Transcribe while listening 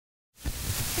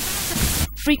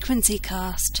Frequency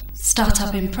Cast.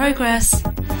 Startup in progress.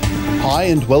 Hi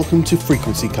and welcome to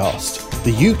Frequency Cast,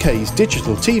 the UK's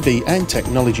digital TV and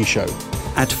technology show.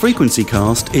 At Frequency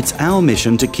Cast, it's our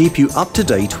mission to keep you up to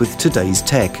date with today's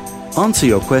tech, answer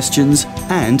your questions,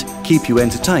 and keep you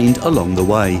entertained along the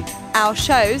way. Our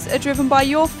shows are driven by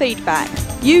your feedback.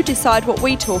 You decide what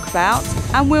we talk about,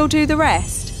 and we'll do the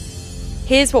rest.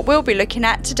 Here's what we'll be looking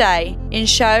at today in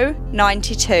show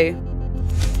 92.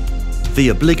 The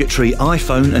obligatory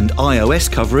iPhone and iOS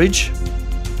coverage,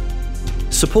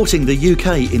 supporting the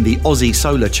UK in the Aussie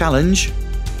Solar Challenge,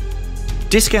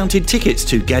 discounted tickets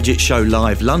to Gadget Show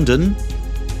Live London,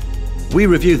 we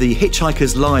review the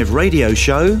Hitchhikers Live radio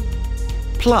show,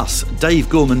 plus Dave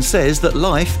Gorman says that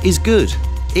life is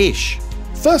good-ish.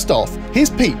 First off, here's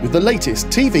Pete with the latest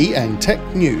TV and tech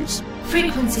news.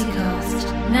 Frequency Cast.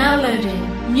 Now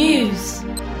loading. News.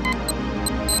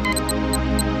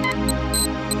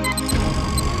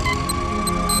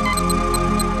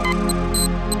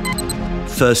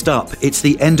 First up, it's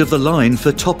the end of the line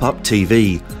for Top Up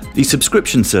TV. The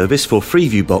subscription service for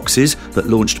Freeview boxes that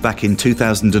launched back in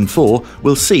 2004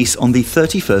 will cease on the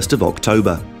 31st of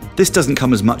October. This doesn't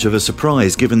come as much of a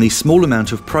surprise given the small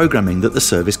amount of programming that the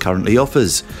service currently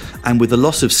offers. And with the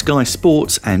loss of Sky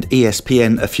Sports and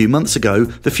ESPN a few months ago,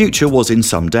 the future was in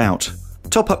some doubt.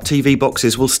 Top-up TV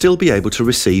boxes will still be able to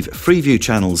receive Freeview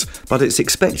channels, but it's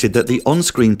expected that the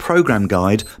on-screen programme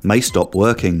guide may stop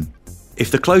working. If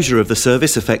the closure of the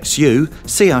service affects you,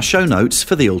 see our show notes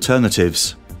for the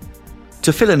alternatives.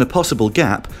 To fill in a possible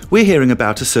gap, we're hearing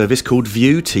about a service called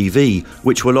View TV,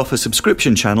 which will offer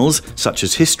subscription channels such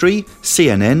as History,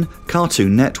 CNN,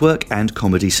 Cartoon Network and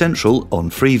Comedy Central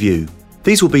on Freeview.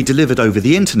 These will be delivered over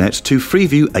the internet to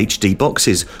Freeview HD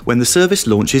boxes when the service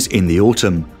launches in the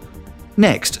autumn.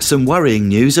 Next, some worrying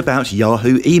news about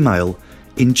Yahoo Email.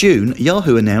 In June,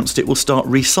 Yahoo announced it will start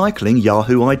recycling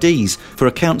Yahoo IDs for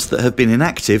accounts that have been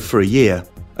inactive for a year.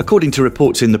 According to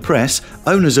reports in the press,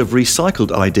 owners of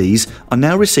recycled IDs are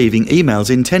now receiving emails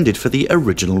intended for the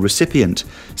original recipient,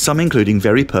 some including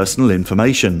very personal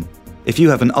information. If you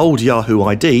have an old Yahoo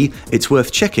ID, it's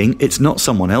worth checking it's not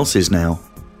someone else's now.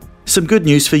 Some good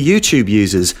news for YouTube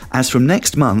users, as from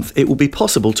next month it will be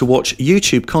possible to watch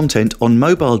YouTube content on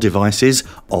mobile devices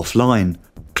offline.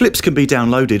 Clips can be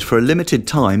downloaded for a limited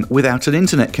time without an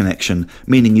internet connection,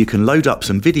 meaning you can load up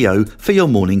some video for your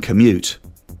morning commute.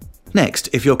 Next,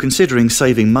 if you're considering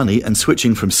saving money and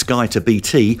switching from Sky to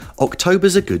BT,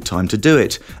 October's a good time to do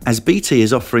it, as BT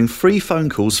is offering free phone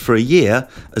calls for a year,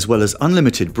 as well as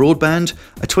unlimited broadband,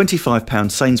 a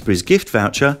 £25 Sainsbury's gift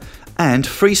voucher, and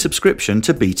free subscription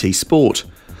to BT Sport.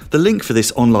 The link for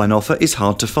this online offer is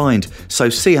hard to find, so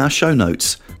see our show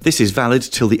notes. This is valid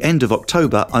till the end of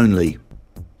October only.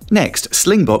 Next,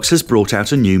 Slingbox has brought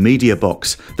out a new media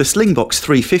box. The Slingbox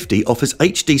 350 offers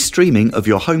HD streaming of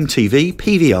your home TV,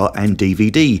 PVR and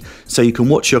DVD, so you can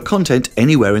watch your content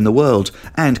anywhere in the world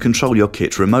and control your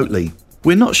kit remotely.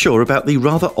 We're not sure about the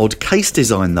rather odd case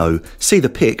design though. See the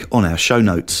pic on our show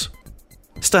notes.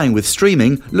 Staying with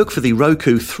streaming, look for the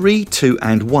Roku 3, 2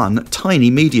 and 1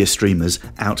 tiny media streamers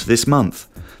out this month.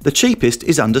 The cheapest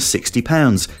is under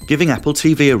 £60, giving Apple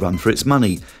TV a run for its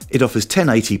money. It offers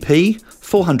 1080p,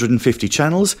 450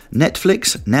 channels,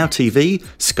 Netflix, Now TV,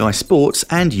 Sky Sports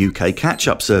and UK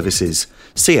catch-up services.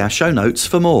 See our show notes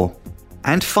for more.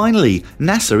 And finally,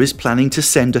 NASA is planning to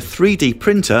send a 3D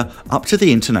printer up to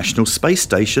the International Space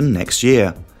Station next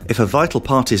year. If a vital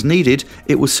part is needed,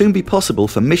 it will soon be possible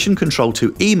for Mission Control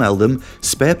to email them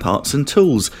spare parts and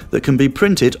tools that can be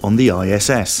printed on the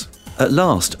ISS. At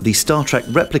last, the Star Trek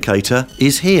Replicator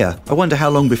is here. I wonder how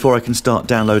long before I can start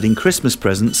downloading Christmas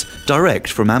presents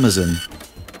direct from Amazon.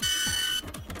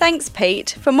 Thanks,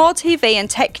 Pete. For more TV and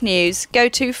tech news, go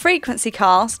to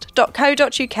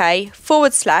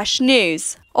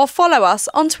frequencycast.co.uk/news or follow us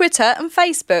on Twitter and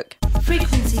Facebook.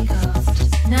 Frequency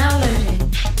Cast. Now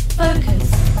loading. Focus.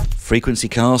 Frequency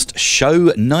Cast,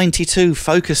 show 92,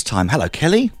 focus time. Hello,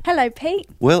 Kelly. Hello, Pete.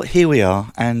 Well, here we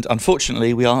are, and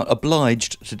unfortunately we are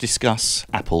obliged to discuss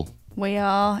Apple. We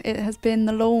are. It has been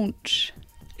the launch.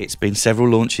 It's been several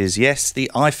launches. Yes, the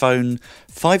iPhone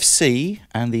 5C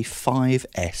and the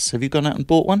 5S. Have you gone out and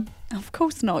bought one? Of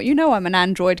course not. You know I'm an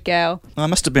Android girl. I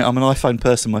must admit I'm an iPhone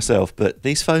person myself, but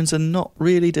these phones are not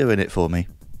really doing it for me.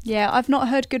 Yeah, I've not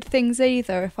heard good things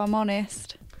either, if I'm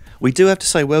honest. We do have to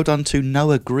say well done to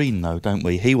Noah Green, though, don't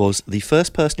we? He was the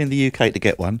first person in the UK to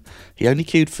get one. He only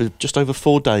queued for just over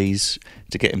 4 days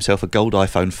to get himself a gold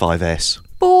iPhone 5S.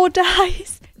 4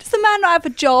 days? Does the man not have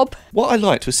a job? What I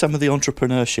liked was some of the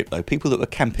entrepreneurship, though. People that were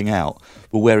camping out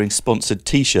were wearing sponsored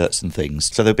T-shirts and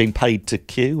things, so they were being paid to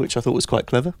queue, which I thought was quite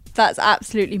clever. That's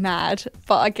absolutely mad.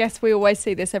 But I guess we always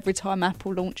see this every time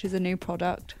Apple launches a new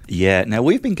product. Yeah, now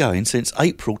we've been going since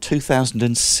April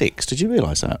 2006. Did you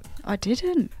realise that? I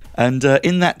didn't. And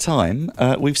in that time,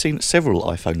 we've seen several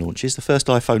iPhone launches. The first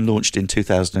iPhone launched in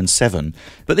 2007.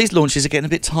 But these launches are getting a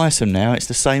bit tiresome now. It's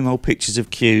the same old pictures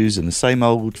of queues and the same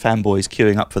old fanboys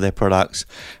queuing up for their products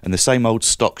and the same old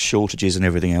stock shortages and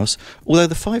everything else. Although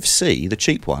the 5C, the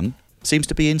cheap one, seems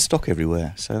to be in stock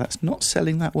everywhere. So that's not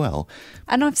selling that well.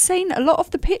 And I've seen a lot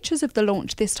of the pictures of the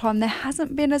launch this time. There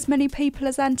hasn't been as many people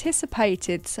as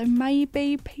anticipated. So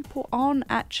maybe people aren't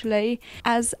actually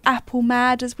as Apple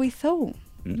mad as we thought.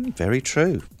 Very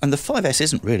true. And the 5S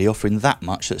isn't really offering that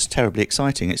much that's terribly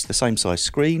exciting. It's the same size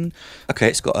screen. Okay,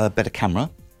 it's got a better camera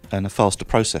and a faster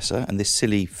processor and this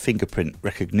silly fingerprint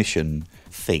recognition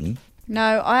thing.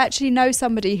 No, I actually know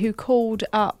somebody who called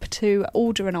up to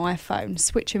order an iPhone,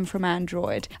 switching from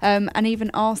Android, and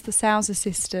even asked the sales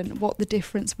assistant what the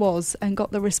difference was and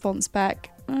got the response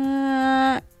back,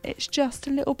 it's just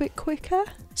a little bit quicker.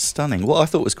 Stunning. What I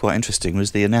thought was quite interesting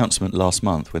was the announcement last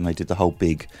month when they did the whole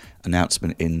big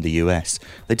announcement in the US.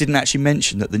 They didn't actually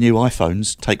mention that the new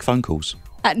iPhones take phone calls.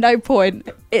 At no point.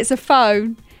 It's a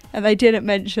phone. And they didn't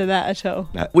mention that at all.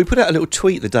 We put out a little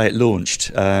tweet the day it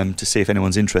launched to see if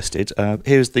anyone's interested.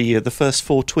 Here's the first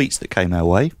 4 tweets that came our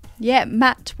way. Yeah,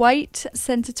 Matt Waite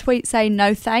sent a tweet saying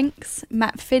no thanks.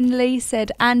 Matt Finley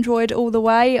said Android all the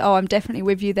way. Oh, I'm definitely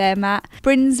with you there, Matt.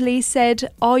 Brinsley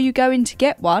said, are you going to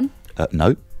get one?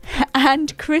 No.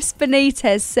 And Chris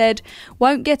Benitez said,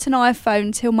 won't get an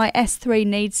iPhone till my S3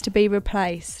 needs to be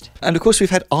replaced. And of course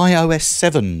we've had iOS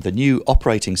 7, the new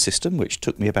operating system, which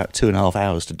took me about 2.5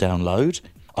 hours to download.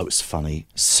 Oh, it was funny.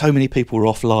 So many people were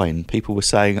offline. People were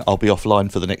saying, I'll be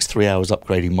offline for the next 3 hours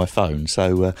upgrading my phone.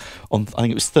 So I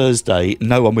think it was Thursday,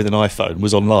 no one with an iPhone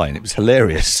was online. It was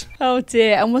hilarious. Oh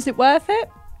dear. And was it worth it?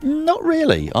 Not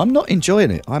really. I'm not enjoying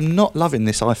it. I'm not loving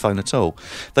this iPhone at all.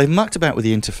 They've mucked about with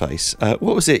the interface.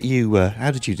 What was it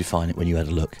how did you define it when you had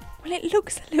a look? Well, it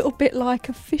looks a little bit like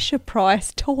a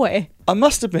Fisher-Price toy. I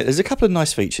must admit, there's a couple of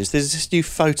nice features. There's this new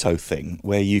photo thing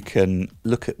where you can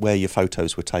look at where your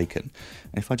photos were taken.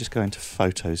 And if I just go into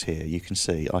photos here, you can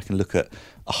see I can look at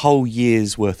a whole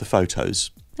year's worth of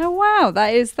photos. Oh, wow.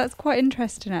 That's quite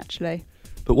interesting, actually.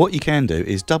 But what you can do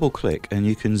is double click and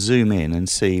you can zoom in and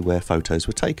see where photos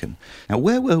were taken. Now,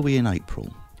 where were we in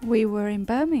April? We were in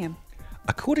Birmingham.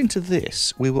 According to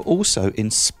this, we were also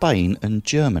in Spain and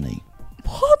Germany.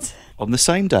 What? On the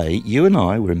same day, you and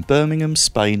I were in Birmingham,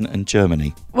 Spain and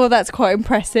Germany. Well, that's quite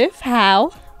impressive.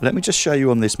 How? Let me just show you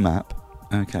on this map.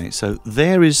 Okay, so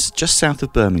there is, just south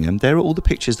of Birmingham, there are all the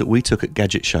pictures that we took at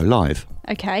Gadget Show Live.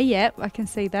 Okay, yep, I can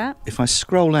see that. If I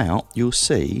scroll out, you'll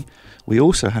see we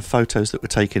also have photos that were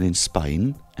taken in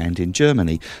Spain and in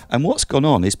Germany. And what's gone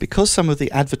on is because some of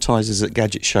the advertisers at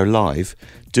Gadget Show Live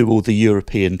do all the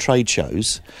European trade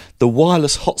shows, the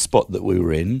wireless hotspot that we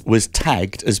were in was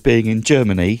tagged as being in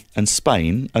Germany and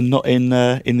Spain and not in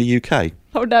the UK.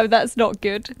 Oh no, that's not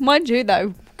good. Mind you,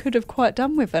 though, could have quite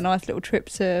done with a nice little trip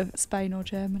to Spain or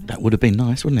Germany. That would have been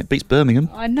nice, wouldn't it? Beats Birmingham.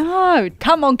 I know.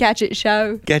 Come on, Gadget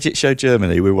Show. Gadget Show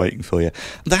Germany, we're waiting for you.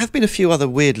 There have been a few other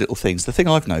weird little things. The thing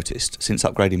I've noticed since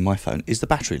upgrading my phone is the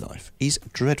battery life is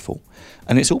dreadful.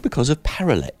 And it's all because of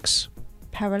Parallax.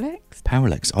 Parallax?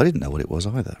 Parallax. I didn't know what it was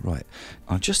either. Right.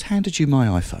 I just handed you my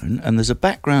iPhone and there's a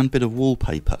background bit of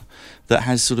wallpaper that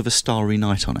has sort of a starry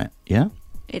night on it. Yeah?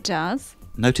 It does.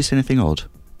 Notice anything odd?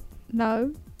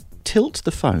 No. Tilt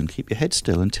the phone, keep your head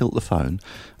still and tilt the phone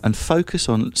and focus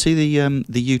on, see the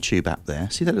YouTube app there?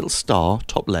 See that little star,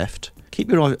 top left?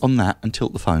 Keep your eye on that and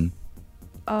tilt the phone.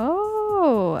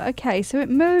 Oh, okay, so it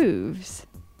moves.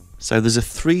 So there's a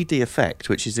 3D effect,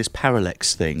 which is this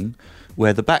parallax thing,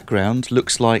 where the background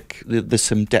looks like there's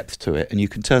some depth to it and you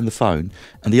can turn the phone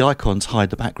and the icons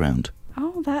hide the background.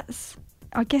 Oh, that's,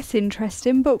 I guess,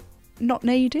 interesting, but not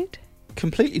needed.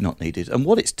 Completely not needed. And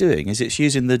what it's doing is it's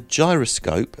using the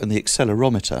gyroscope and the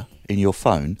accelerometer in your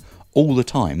phone all the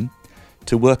time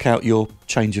to work out your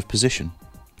change of position.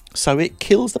 So it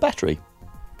kills the battery.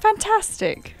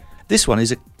 Fantastic. This one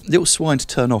is a little swine to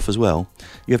turn off as well.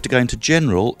 You have to go into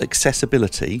general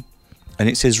accessibility and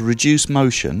it says reduce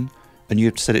motion and you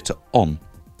have to set it to on.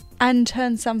 And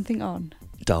turn something on.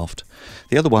 Daft.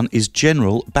 The other one is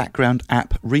general background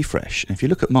app refresh. And if you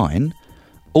look at mine,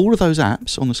 all of those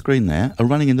apps on the screen there are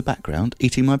running in the background,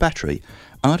 eating my battery.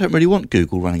 And I don't really want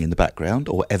Google running in the background,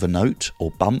 or Evernote,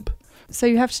 or Bump. So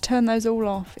you have to turn those all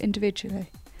off individually?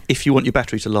 If you want your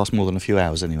battery to last more than a few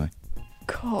hours anyway.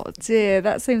 God, dear,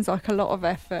 that seems like a lot of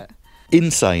effort.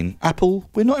 Insane. Apple,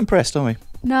 we're not impressed, are we?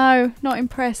 No, not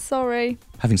impressed, sorry.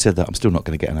 Having said that, I'm still not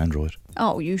going to get an Android.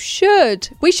 Oh, you should.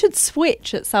 We should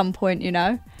switch at some point, you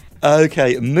know.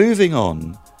 Okay, moving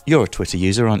on. You're a Twitter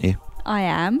user, aren't you? I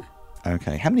am.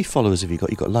 Okay, how many followers have you got?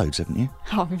 You've got loads, haven't you?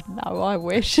 Oh, no, I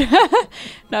wish.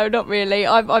 No, not really.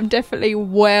 I'm definitely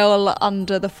well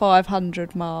under the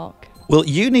 500 mark. Well,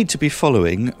 you need to be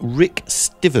following Rick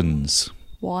Stivens.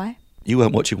 Why? You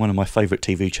weren't watching one of my favourite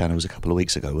TV channels a couple of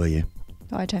weeks ago, were you?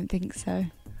 I don't think so.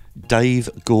 Dave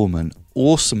Gorman,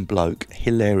 awesome bloke,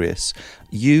 hilarious.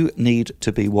 You need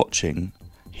to be watching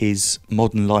his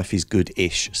Modern Life is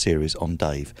Good-ish series on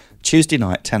Dave. Tuesday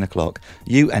night, 10 o'clock.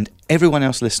 You and everyone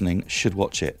else listening should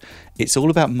watch it. It's all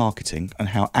about marketing and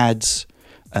how ads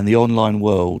and the online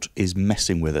world is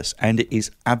messing with us, and it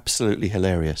is absolutely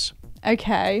hilarious.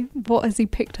 Okay, what has he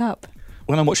picked up?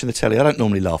 When I'm watching the telly, I don't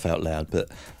normally laugh out loud, but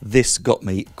this got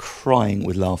me crying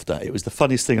with laughter. It was the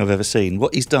funniest thing I've ever seen.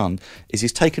 What he's done is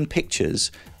he's taken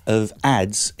pictures of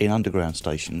ads in underground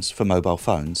stations for mobile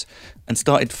phones and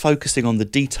started focusing on the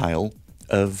detail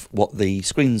of what the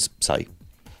screens say.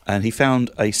 And he found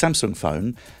a Samsung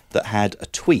phone that had a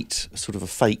tweet, sort of a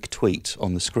fake tweet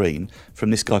on the screen from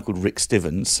this guy called Rick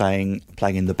Stivens saying,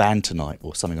 playing in the band tonight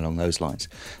or something along those lines.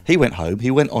 He went home,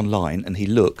 he went online and he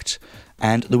looked,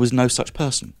 and there was no such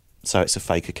person. So it's a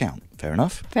fake account. Fair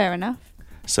enough? Fair enough.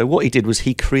 So what he did was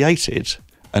he created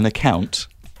an account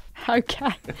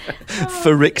Okay.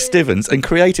 for Rick Stivens and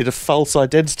created a false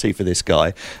identity for this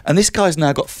guy. And this guy's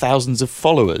now got thousands of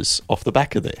followers off the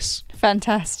back of this.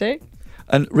 Fantastic.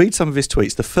 And read some of his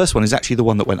tweets. The first one is actually the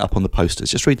one that went up on the posters.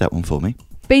 Just read that one for me.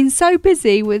 Been so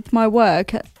busy with my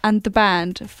work and the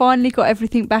band, finally got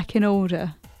everything back in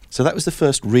order. So that was the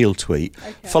first real tweet,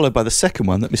 followed by the second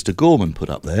one that Mr. Gorman put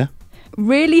up there.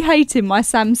 Really hating my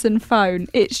Samsung phone.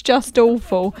 It's just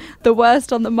awful. The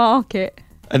worst on the market.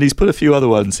 And he's put a few other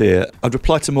ones here. I'd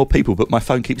reply to more people, but my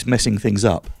phone keeps messing things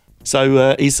up.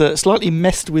 So he's slightly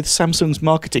messed with Samsung's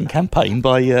marketing campaign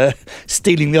by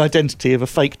stealing the identity of a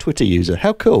fake Twitter user.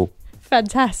 How cool.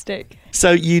 Fantastic.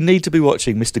 So you need to be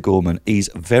watching Mr. Gorman. He's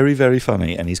very, very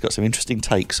funny, and he's got some interesting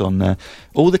takes on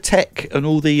all the tech and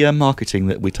all the marketing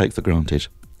that we take for granted.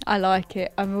 I like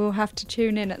it. I will have to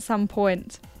tune in at some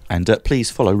point. And please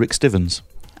follow Rick Stivens.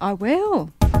 I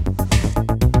will.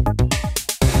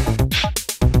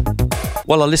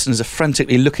 While our listeners are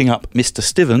frantically looking up Mr.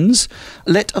 Stivens,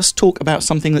 let us talk about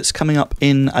something that's coming up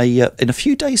in a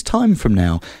few days' time from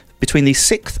now. Between the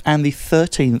 6th and the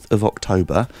 13th of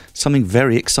October, something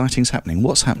very exciting is happening.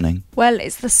 What's happening? Well,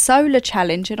 it's the Solar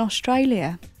Challenge in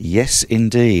Australia. Yes,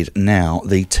 indeed. Now,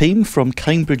 the team from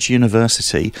Cambridge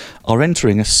University are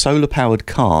entering a solar-powered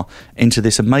car into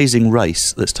this amazing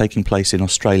race that's taking place in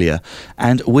Australia,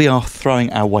 and we are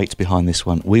throwing our weight behind this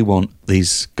one. We want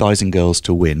these guys and girls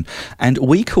to win. And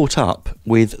we caught up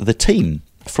with the team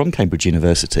from Cambridge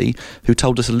University, who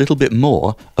told us a little bit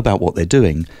more about what they're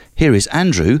doing. Here is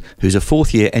Andrew, who's a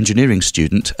fourth-year engineering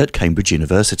student at Cambridge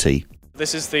University.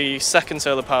 This is the second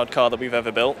solar-powered car that we've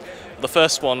ever built. The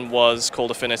first one was called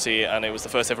Affinity, and it was the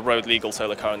first ever road-legal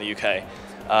solar car in the UK.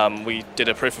 We did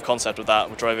a proof of concept with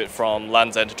that. We drove it from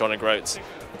Land's End to John O'Groats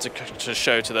to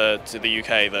show to the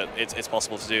UK that it's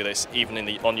possible to do this, even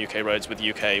on UK roads with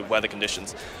UK weather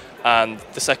conditions. And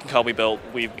the second car we built,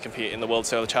 we compete in the World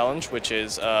Solar Challenge, which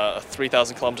is a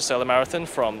 3,000 kilometre solar marathon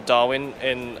from Darwin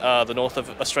in the north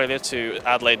of Australia to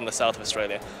Adelaide in the south of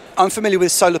Australia. I'm familiar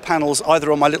with solar panels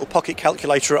either on my little pocket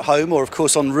calculator at home or of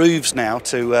course on roofs now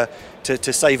to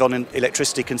save on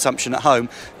electricity consumption at home.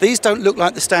 These don't look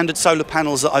like the standard solar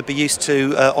panels that I'd be used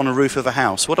to on a roof of a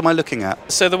house. What am I looking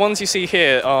at? So the ones you see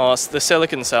here are the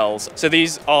silicon cells. So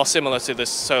these are similar to the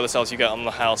solar cells you get on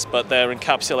the house, but they're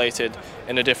encapsulated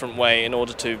in a different way in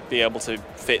order to be able to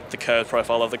fit the curved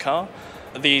profile of the car.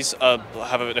 These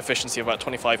have an efficiency of about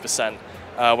 25%.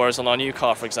 Whereas on our new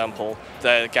car, for example,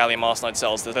 they're gallium arsenide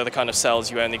cells. They're the kind of cells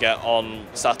you only get on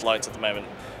satellites at the moment.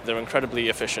 They're incredibly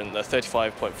efficient. They're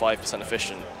 35.5%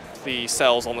 efficient. The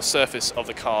cells on the surface of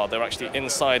the car, they're actually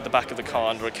inside the back of the car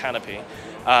under a canopy.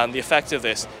 And the effect of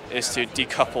this is to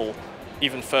decouple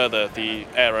even further the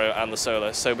aero and the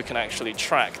solar, so we can actually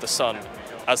track the sun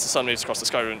as the sun moves across the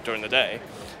sky during the day.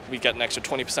 We get an extra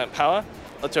 20% power.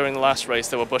 During the last race,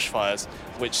 there were bushfires,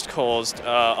 which caused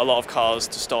a lot of cars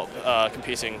to stop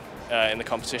competing in the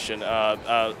competition.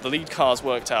 The lead cars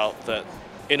worked out that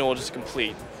in order to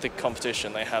complete the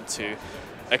competition, they had to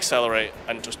accelerate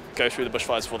and just go through the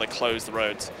bushfires before they closed the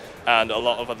roads. And a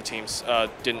lot of other teams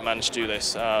didn't manage to do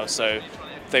this. So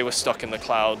they were stuck in the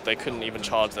cloud. They couldn't even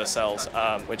charge their cells,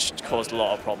 which caused a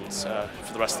lot of problems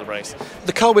for the rest of the race.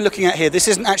 The car we're looking at here, this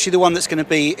isn't actually the one that's going to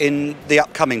be in the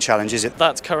upcoming challenge, is it?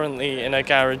 That's currently in a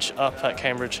garage up at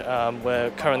Cambridge.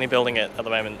 We're currently building it at the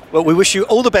moment. Well, we wish you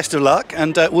all the best of luck,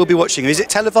 and we'll be watching you. Is it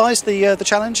televised, the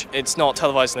challenge? It's not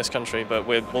televised in this country, but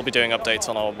we'll be doing updates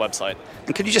on our website.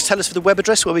 And can you just tell us for the web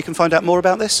address where we can find out more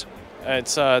about this?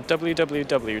 It's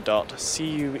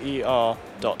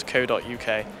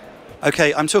www.cuer.co.uk.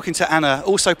 OK, I'm talking to Anna,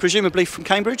 also presumably from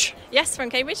Cambridge? Yes, from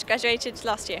Cambridge, graduated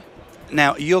last year.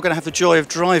 Now, you're going to have the joy of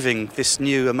driving this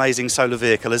new amazing solar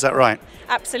vehicle, is that right?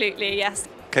 Absolutely, yes.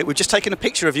 OK, we've just taken a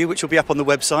picture of you, which will be up on the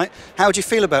website. How do you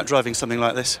feel about driving something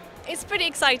like this? It's pretty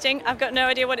exciting. I've got no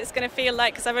idea what it's going to feel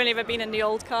like because I've only ever been in the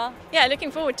old car. Yeah,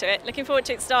 looking forward to it. Looking forward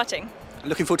to it starting.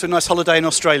 Looking forward to a nice holiday in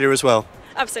Australia as well?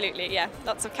 Absolutely, yeah.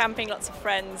 Lots of camping, lots of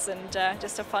friends, and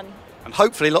just have fun. And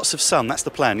hopefully lots of sun, that's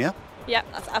the plan, yeah? Yeah,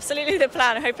 that's absolutely the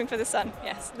plan. I'm hoping for the sun,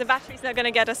 yes. The battery's not going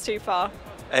to get us too far.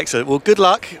 Excellent. Well, good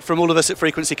luck from all of us at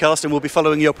Frequency Cast, and we'll be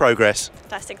following your progress.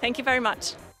 Fantastic. Thank you very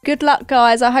much. Good luck,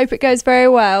 guys. I hope it goes very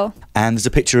well. And there's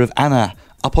a picture of Anna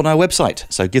up on our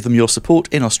website, so give them your support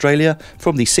in Australia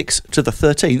from the 6th to the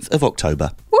 13th of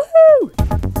October. Woohoo!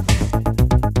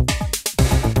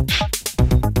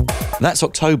 That's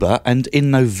October, and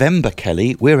in November,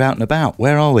 Kelly, we're out and about.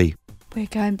 Where are we? We're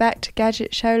going back to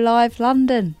Gadget Show Live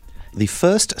London. The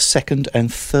 1st, 2nd and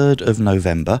 3rd of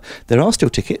November. There are still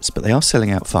tickets, but they are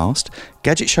selling out fast.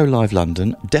 Gadget Show Live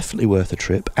London, definitely worth a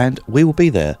trip, and we will be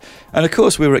there. And of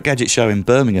course, we were at Gadget Show in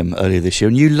Birmingham earlier this year,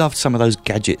 and you loved some of those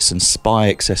gadgets and spy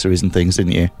accessories and things,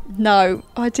 didn't you? No,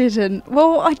 I didn't.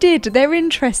 Well, I did. They're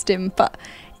interesting, but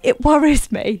it worries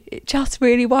me. It just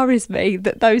really worries me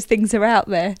that those things are out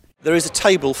there. There is a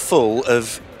table full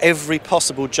of every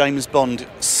possible James Bond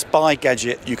spy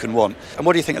gadget you can want. And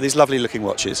what do you think of these lovely looking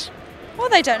watches? Well,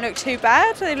 they don't look too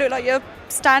bad. They look like your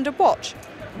standard watch.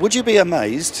 Would you be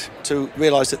amazed to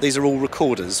realise that these are all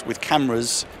recorders with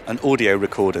cameras and audio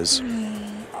recorders?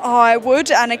 I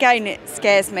would, and again, it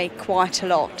scares me quite a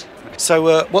lot. So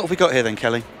what have we got here then,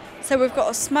 Kelly? So we've got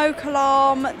a smoke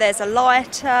alarm, there's a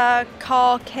lighter,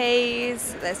 car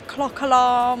keys, there's clock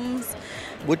alarms.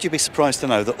 Would you be surprised to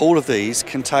know that all of these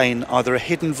contain either a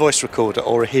hidden voice recorder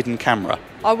or a hidden camera?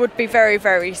 I would be very,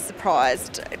 very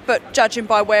surprised, but judging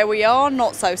by where we are,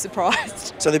 not so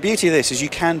surprised. So the beauty of this is you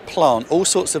can plant all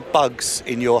sorts of bugs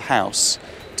in your house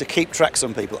to keep tracks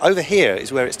on people. Over here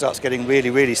is where it starts getting really,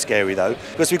 really scary though,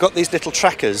 because we've got these little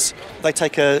trackers. They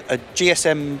take a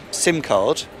GSM SIM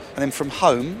card, and then from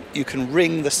home you can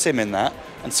ring the SIM in that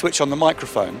and switch on the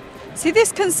microphone. See,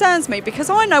 this concerns me because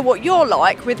I know what you're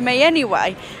like with me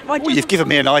anyway. Well, you've given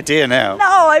me an idea now. No,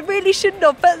 I really shouldn't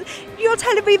have, but you're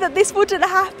telling me that this wouldn't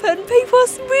happen. People are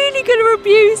really going to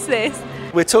abuse this.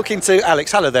 We're talking to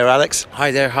Alex. Hello there, Alex.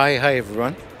 Hi there. Hi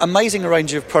everyone. Amazing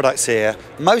range of products here,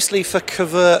 mostly for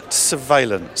covert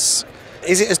surveillance.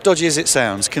 Is it as dodgy as it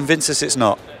sounds? Convince us it's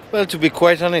not. Well, to be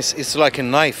quite honest, it's like a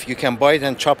knife. You can buy it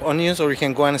and chop onions, or you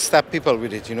can go and stab people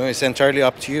with it. You know, it's entirely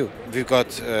up to you. We've got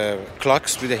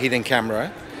clocks with a hidden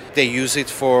camera. They use it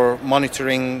for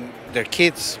monitoring their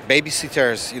kids,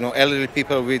 babysitters, you know, elderly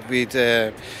people with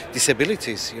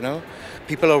disabilities, you know.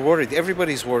 People are worried.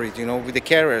 Everybody's worried, you know, with the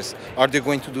carers. Are they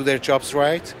going to do their jobs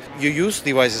right? You use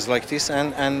devices like this,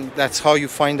 and that's how you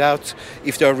find out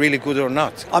if they're really good or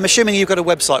not. I'm assuming you've got a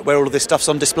website where all of this stuff's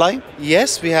on display?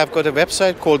 Yes, we have got a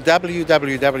website called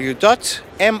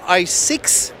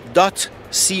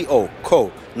www.mi6.co.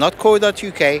 Co. Not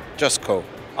co.uk, just co.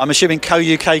 I'm assuming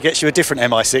co.uk gets you a different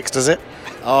MI6, does it?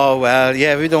 Oh, well,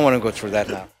 yeah, we don't want to go through that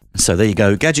now. So there you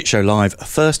go, Gadget Show Live,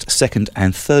 1st, 2nd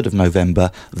and 3rd of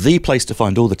November, the place to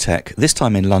find all the tech, this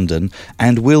time in London,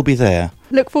 and we'll be there.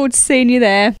 Look forward to seeing you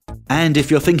there. And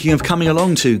if you're thinking of coming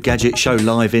along to Gadget Show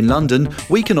Live in London,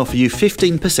 we can offer you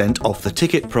 15% off the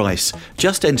ticket price.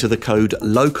 Just enter the code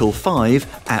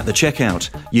LOCAL5 at the checkout.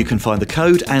 You can find the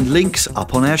code and links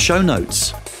up on our show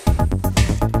notes.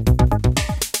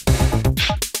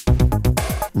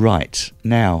 Right,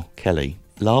 now, Kelly,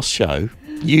 last show.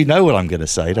 You know what I'm going to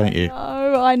say, don't you?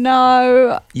 Oh, I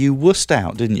know. You wussed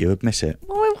out, didn't you? Admit it.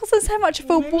 Well, it wasn't so much of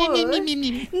a wuss.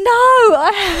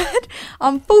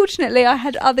 Unfortunately, I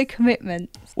had other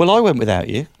commitments. Well, I went without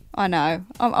you. I know.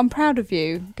 I'm proud of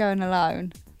you going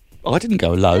alone. I didn't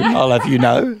go alone, I'll have you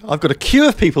know. I've got a queue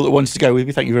of people that wanted to go with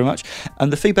me, thank you very much.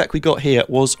 And the feedback we got here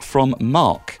was from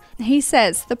Mark, He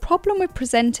says, the problem with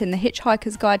presenting The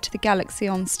Hitchhiker's Guide to the Galaxy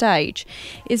on stage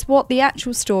is what the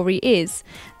actual story is.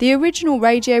 The original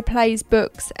radio plays,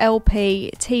 books,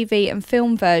 LP, TV and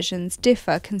film versions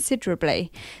differ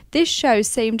considerably. This show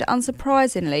seemed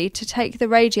unsurprisingly to take the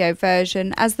radio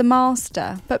version as the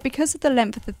master, but because of the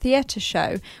length of the theatre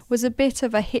show, was a bit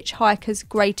of a Hitchhiker's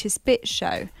Greatest Bits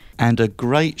show. And a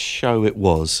great show it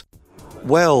was.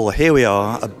 Well, here we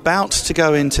are, about to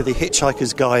go into the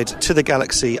Hitchhiker's Guide to the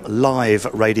Galaxy live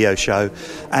radio show.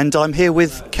 And I'm here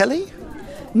with Kelly?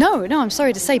 No, I'm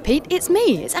sorry to say, Pete. It's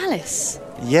me. It's Alice.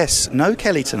 Yes, no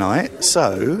Kelly tonight.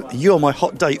 So, you're my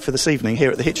hot date for this evening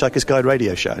here at the Hitchhiker's Guide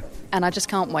radio show. And I just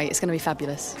can't wait. It's going to be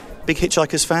fabulous. Big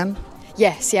Hitchhikers fan?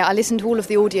 Yes, I listened to all of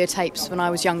the audio tapes when I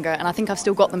was younger, and I think I've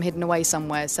still got them hidden away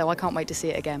somewhere, so I can't wait to see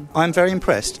it again. I'm very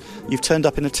impressed. You've turned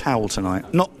up in a towel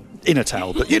tonight. Not in a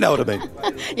towel, but you know what I mean.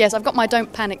 Yes, I've got my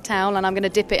Don't Panic towel, and I'm going to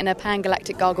dip it in a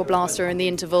Pan-Galactic Gargle Blaster in the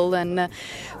interval, and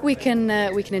we can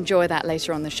enjoy that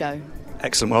later on the show.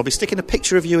 Excellent. Well, I'll be sticking a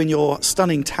picture of you in your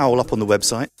stunning towel up on the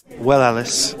website. Well,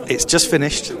 Alice, it's just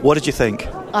finished. What did you think?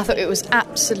 I thought it was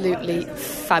absolutely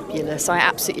fabulous. I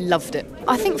absolutely loved it.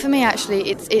 I think for me,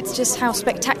 actually, it's just how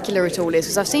spectacular it all is,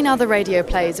 because I've seen other radio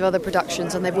plays of other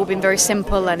productions, and they've all been very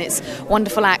simple, and it's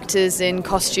wonderful actors in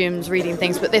costumes reading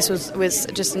things, but this was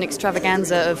just an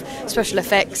extravaganza of special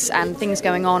effects and things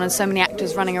going on, and so many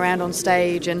actors running around on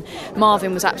stage, and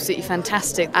Marvin was absolutely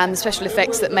fantastic, and the special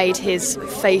effects that made his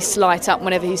face light up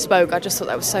whenever he spoke, I just thought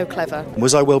that was so clever.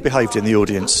 Was I well behaved in the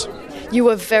audience? You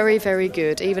were very, very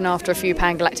good, even after a few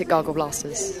Pan-Galactic Gargle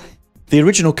Blasters. The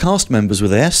original cast members were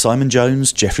there, Simon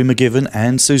Jones, Geoffrey McGivern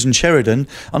and Susan Sheridan.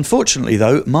 Unfortunately,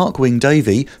 though, Mark Wing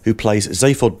Davey, who plays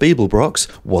Zaphod Beeblebrox,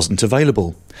 wasn't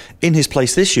available. In his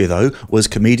place this year, though, was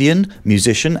comedian,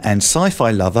 musician and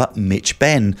sci-fi lover Mitch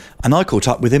Benn, and I caught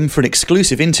up with him for an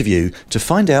exclusive interview to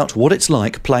find out what it's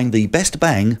like playing the best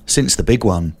bang since the big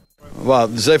one. Well,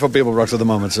 the Zaphod Beeblebrox at the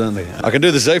moment, certainly. I can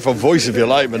do the Zaphod voice if you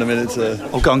like, but I mean, it's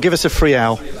Oh, go on, give us a free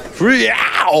owl. Free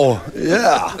owl!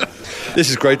 Yeah! This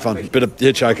is great fun. Been a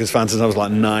Hitchhikers fan since I was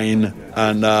like 9,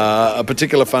 and a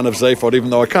particular fan of Zaphod, even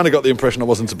though I kind of got the impression I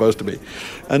wasn't supposed to be.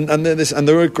 And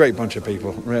they're a great bunch of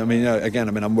people. I mean,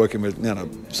 I'm working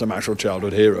with some actual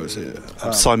childhood heroes here.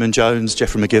 Simon Jones,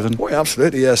 Geoffrey McGivern. Well,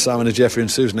 absolutely, yes. Simon and Geoffrey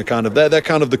and Susan are they're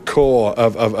kind of the core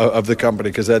of the company,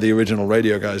 because they're the original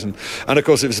radio guys. And of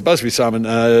course, it was supposed to be Simon,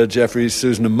 Geoffrey,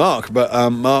 Susan, and Mark, but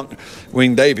Mark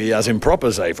Wing Davey, as in proper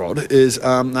Zaphod, is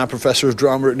now Professor of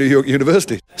Drama at New York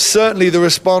University. Certainly the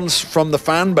response from the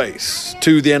fan base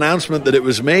to the announcement that it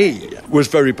was me was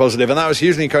very positive, and that was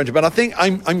hugely encouraging. But I think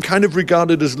I'm kind of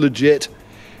regarded as legit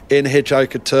in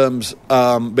Hitchhiker terms,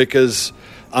 because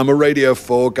I'm a Radio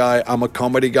 4 guy, I'm a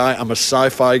comedy guy, I'm a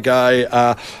sci-fi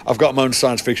guy. I've got my own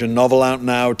science fiction novel out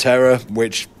now, Terror,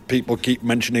 which people keep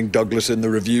mentioning Douglas in the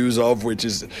reviews of, which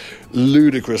is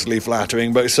ludicrously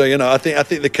flattering. But so, I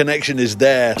think the connection is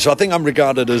there. So I think I'm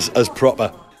regarded as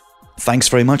proper. Thanks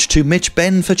very much to Mitch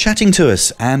Benn for chatting to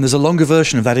us, and there's a longer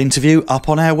version of that interview up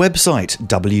on our website,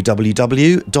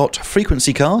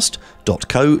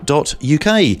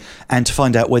 www.frequencycast.co.uk, and to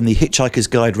find out when the Hitchhiker's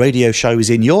Guide radio show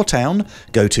is in your town,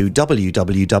 go to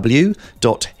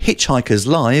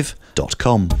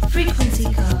www.hitchhikerslive.com. Frequency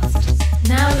Cast.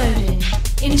 Now loading.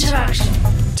 Interaction.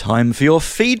 Time for your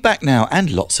feedback now, and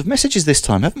lots of messages this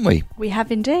time, haven't we? We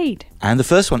have indeed. And the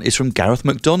first one is from Gareth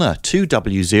McDonough,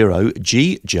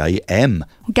 2W0GJM.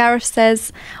 Gareth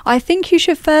says, I think you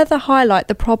should further highlight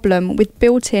the problem with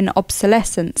built-in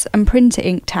obsolescence and printer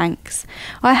ink tanks.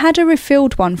 I had a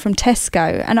refilled one from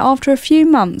Tesco, and after a few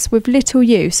months with little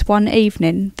use one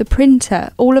evening, the printer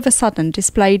all of a sudden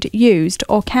displayed used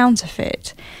or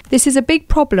counterfeit. This is a big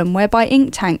problem whereby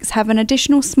ink tanks have an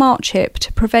additional smart chip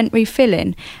to prevent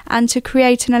refilling and to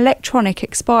create an electronic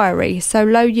expiry, so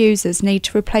low users need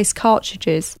to replace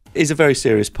cartridges. It is a very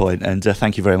serious point, and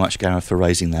thank you very much, Gareth, for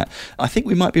raising that. I think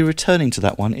we might be returning to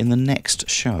that one in the next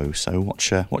show, so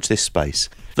watch this space.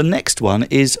 The next one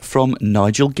is from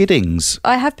Nigel Giddings.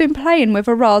 I have been playing with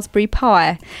a Raspberry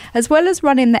Pi. As well as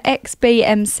running the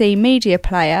XBMC media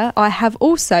player, I have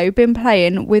also been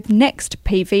playing with Next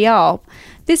PVR.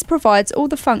 This provides all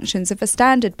the functions of a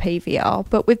standard PVR,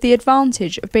 but with the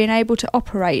advantage of being able to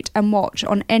operate and watch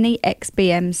on any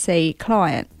XBMC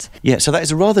client. Yeah, so that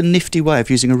is a rather nifty way of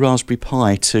using a Raspberry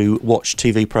Pi to watch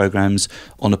TV programmes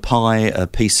on a Pi, a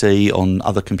PC, on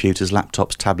other computers,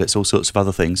 laptops, tablets, all sorts of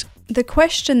other things. The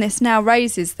question this now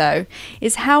raises, though,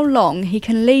 is how long he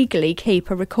can legally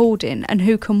keep a recording and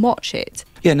who can watch it.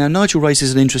 Yeah, now Nigel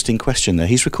raises an interesting question there.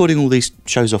 He's recording all these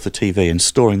shows off the TV and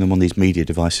storing them on these media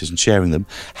devices and sharing them.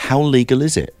 How legal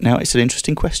is it? Now, it's an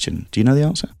interesting question. Do you know the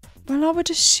answer? Well, I would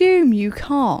assume you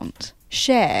can't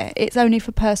share. It's only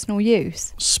for personal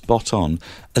use. Spot on.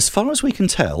 As far as we can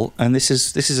tell, and this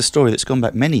is a story that's gone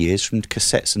back many years from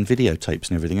cassettes and videotapes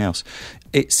and everything else,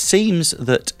 it seems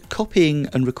that copying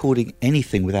and recording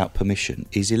anything without permission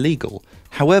is illegal.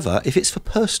 However, if it's for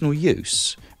personal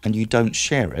use and you don't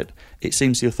share it, it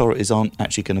seems the authorities aren't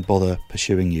actually going to bother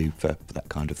pursuing you for that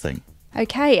kind of thing.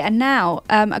 Okay, and now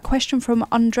a question from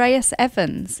Andreas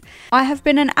Evans. I have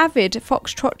been an avid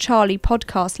Foxtrot Charlie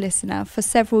podcast listener for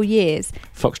several years.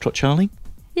 Foxtrot Charlie?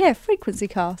 Yeah, Frequency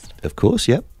Cast. Of course,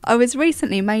 yep. I was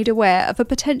recently made aware of a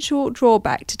potential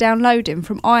drawback to downloading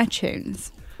from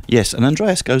iTunes. Yes, and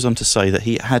Andreas goes on to say that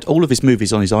he had all of his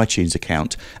movies on his iTunes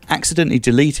account, accidentally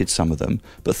deleted some of them,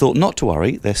 but thought not to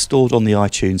worry, they're stored on the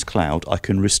iTunes cloud, I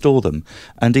can restore them.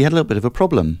 And he had a little bit of a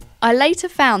problem. I later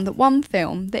found that one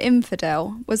film, The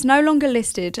Infidel, was no longer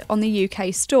listed on the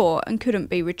UK store and couldn't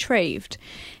be retrieved.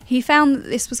 He found that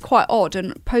this was quite odd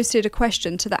and posted a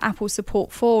question to the Apple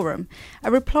Support Forum,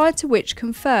 a reply to which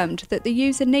confirmed that the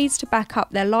user needs to back up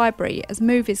their library as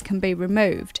movies can be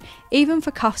removed, even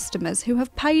for customers who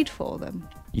have paid for them.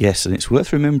 Yes, and it's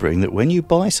worth remembering that when you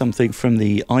buy something from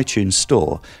the iTunes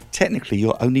store, technically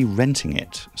you're only renting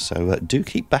it. So do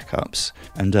keep backups,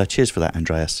 and cheers for that,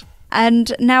 Andreas.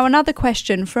 And now another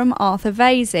question from Arthur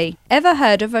Vasey. Ever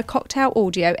heard of a Cocktail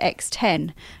Audio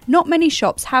X10? Not many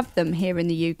shops have them here in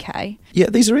the UK. Yeah,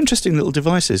 these are interesting little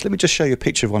devices. Let me just show you a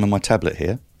picture of one on my tablet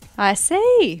here. I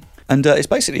see. And it's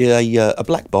basically a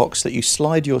black box that you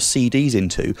slide your CDs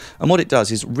into, and what it does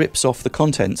is rips off the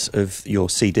contents of your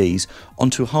CDs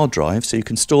onto a hard drive so you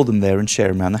can store them there and share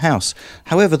them around the house.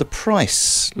 However, the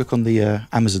price, look on the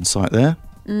Amazon site there.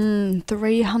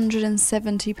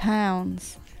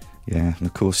 £370. Yeah, and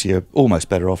of course you're almost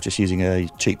better off just using a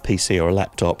cheap PC or a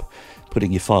laptop.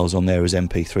 Putting your files on there as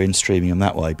MP3 and streaming them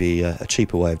that way be a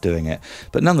cheaper way of doing it.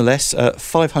 But nonetheless,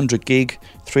 500 gig,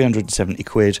 370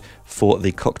 quid for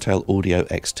the Cocktail Audio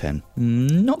X10.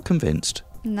 Not convinced.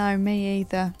 No, me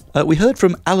either. We heard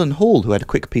from Alan Hall, who had a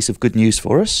quick piece of good news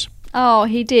for us. Oh,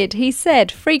 he did. He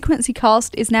said Frequency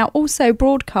Cast is now also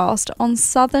broadcast on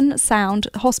Southern Sound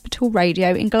Hospital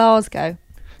Radio in Glasgow.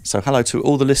 So hello to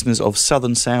all the listeners of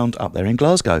Southern Sound up there in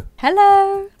Glasgow.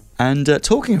 Hello. And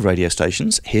talking of radio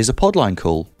stations, here's a podline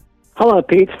call. Hello,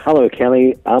 Pete. Hello,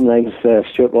 Kelly. My name's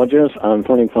Stuart Rogers. I'm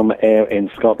phoning from Ayr in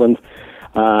Scotland.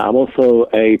 I'm also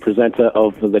a presenter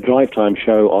of the Drive Time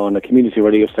show on a community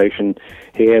radio station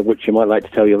here, which you might like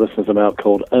to tell your listeners about,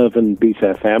 called Irvine Beat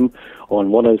FM on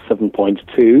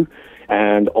 107.2,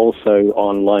 and also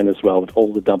online as well with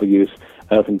all the W's,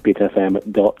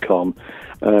 irvinebeatfm.com.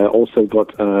 Also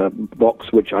got a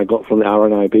box which I got from the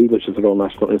RNIB, which is the Royal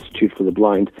National Institute for the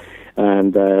Blind,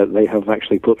 and they have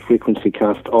actually put Frequency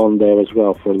Cast on there as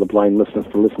well for the blind listeners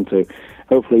to listen to.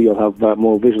 Hopefully you'll have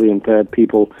more visually impaired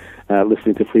people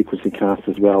listening to Frequency Cast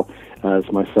as well as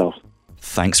myself.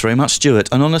 Thanks very much, Stuart.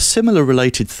 And on a similar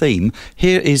related theme,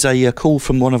 here is a call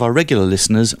from one of our regular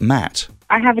listeners, Matt.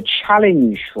 I have a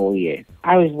challenge for you.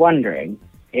 I was wondering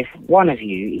if one of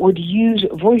you would use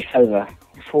VoiceOver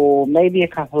for maybe a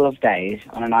couple of days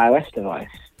on an iOS device.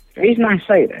 The reason I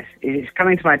say this is it's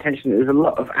coming to my attention that there's a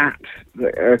lot of apps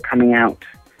that are coming out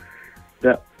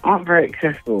that aren't very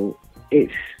accessible.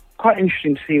 It's quite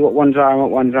interesting to see what ones are and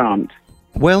what ones aren't.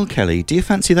 Well, Kelly, do you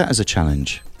fancy that as a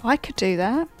challenge? I could do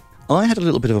that. I had a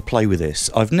little bit of a play with this.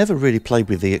 I've never really played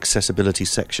with the accessibility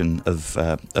section of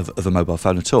a mobile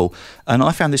phone at all, and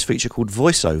I found this feature called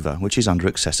VoiceOver, which is under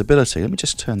accessibility. Let me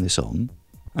just turn this on.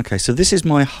 Okay, so this is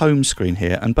my home screen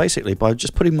here, and basically by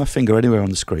just putting my finger anywhere on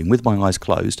the screen with my eyes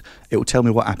closed, it will tell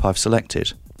me what app I've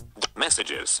selected.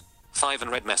 Messages. 5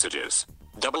 unread messages.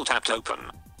 Double tap to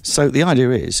open. So the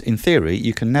idea is, in theory,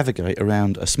 you can navigate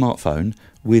around a smartphone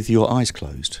with your eyes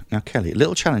closed. Now, Kelly, a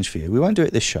little challenge for you. We won't do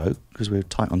it this show because we're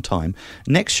tight on time.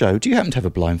 Next show, do you happen to have a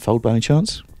blindfold by any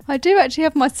chance? I do actually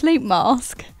have my sleep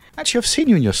mask. Actually, I've seen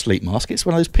you in your sleep mask. It's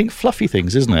one of those pink fluffy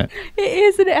things, isn't it? It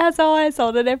is, and it has eyes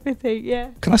on and everything, yeah.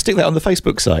 Can I stick that on the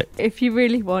Facebook site? If you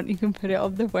really want, you can put it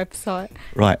on the website.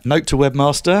 Right, note to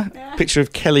webmaster, picture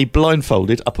of Kelly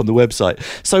blindfolded up on the website.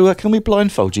 So can we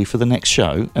blindfold you for the next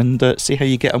show and see how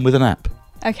you get on with an app?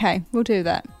 Okay, we'll do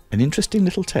that. An interesting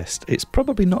little test. It's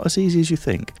probably not as easy as you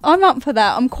think. I'm up for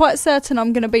that. I'm quite certain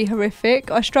I'm going to be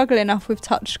horrific. I struggle enough with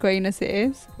touchscreen as it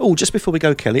is. Oh, just before we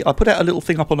go, Kelly, I put out a little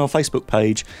thing up on our Facebook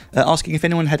page asking if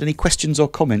anyone had any questions or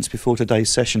comments before today's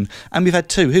session. And we've had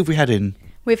two. Who have we had in?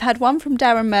 We've had one from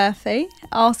Darren Murphy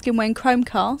asking when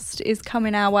Chromecast is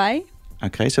coming our way.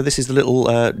 Okay, so this is the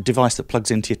little device that plugs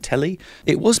into your telly.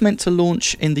 It was meant to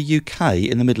launch in the UK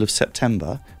in the middle of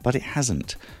September, but it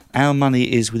hasn't. Our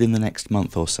money is within the next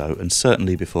month or so, and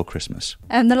certainly before Christmas.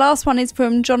 And the last one is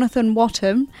from Jonathan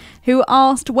Wattham, who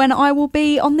asked when I will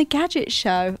be on the Gadget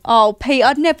Show. Oh, Pete,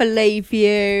 I'd never leave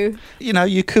you. You know,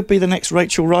 you could be the next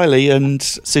Rachel Riley and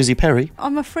Susie Perry.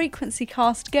 I'm a Frequency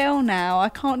Cast girl now. I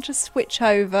can't just switch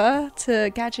over to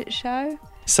Gadget Show.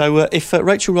 So if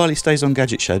Rachel Riley stays on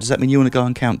Gadget Show, does that mean you want to go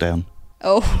on Countdown?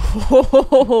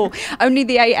 Oh, only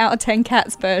the 8 out of 10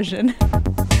 cats version.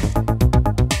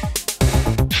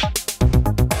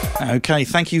 Okay,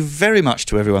 thank you very much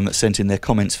to everyone that sent in their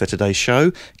comments for today's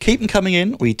show. Keep them coming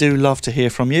in. We do love to hear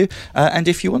from you. And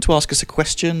if you want to ask us a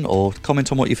question or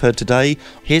comment on what you've heard today,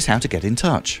 here's how to get in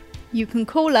touch. You can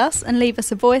call us and leave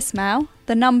us a voicemail.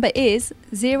 The number is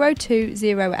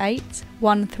 0208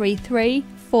 133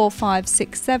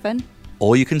 4567.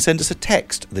 Or you can send us a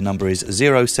text. The number is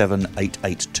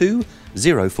 07882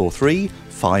 043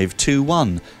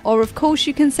 521. Or of course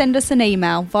you can send us an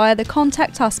email via the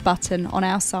Contact Us button on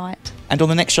our site. And on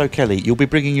the next show, Kelly, you'll be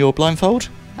bringing your blindfold?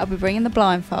 I'll be bringing the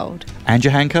blindfold. And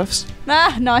your handcuffs?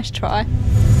 Ah, nice try.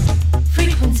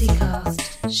 Frequency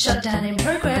Cast. Shutdown in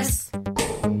progress.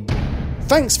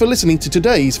 Thanks for listening to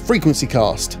today's Frequency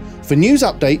Cast. For news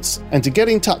updates and to get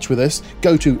in touch with us,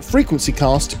 go to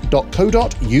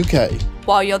frequencycast.co.uk.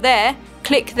 While you're there,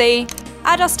 click the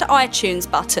Add Us to iTunes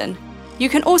button. You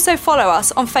can also follow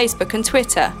us on Facebook and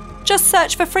Twitter. Just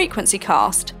search for Frequency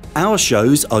Cast. Our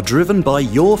shows are driven by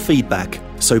your feedback,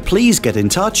 so please get in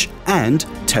touch and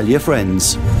tell your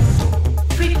friends.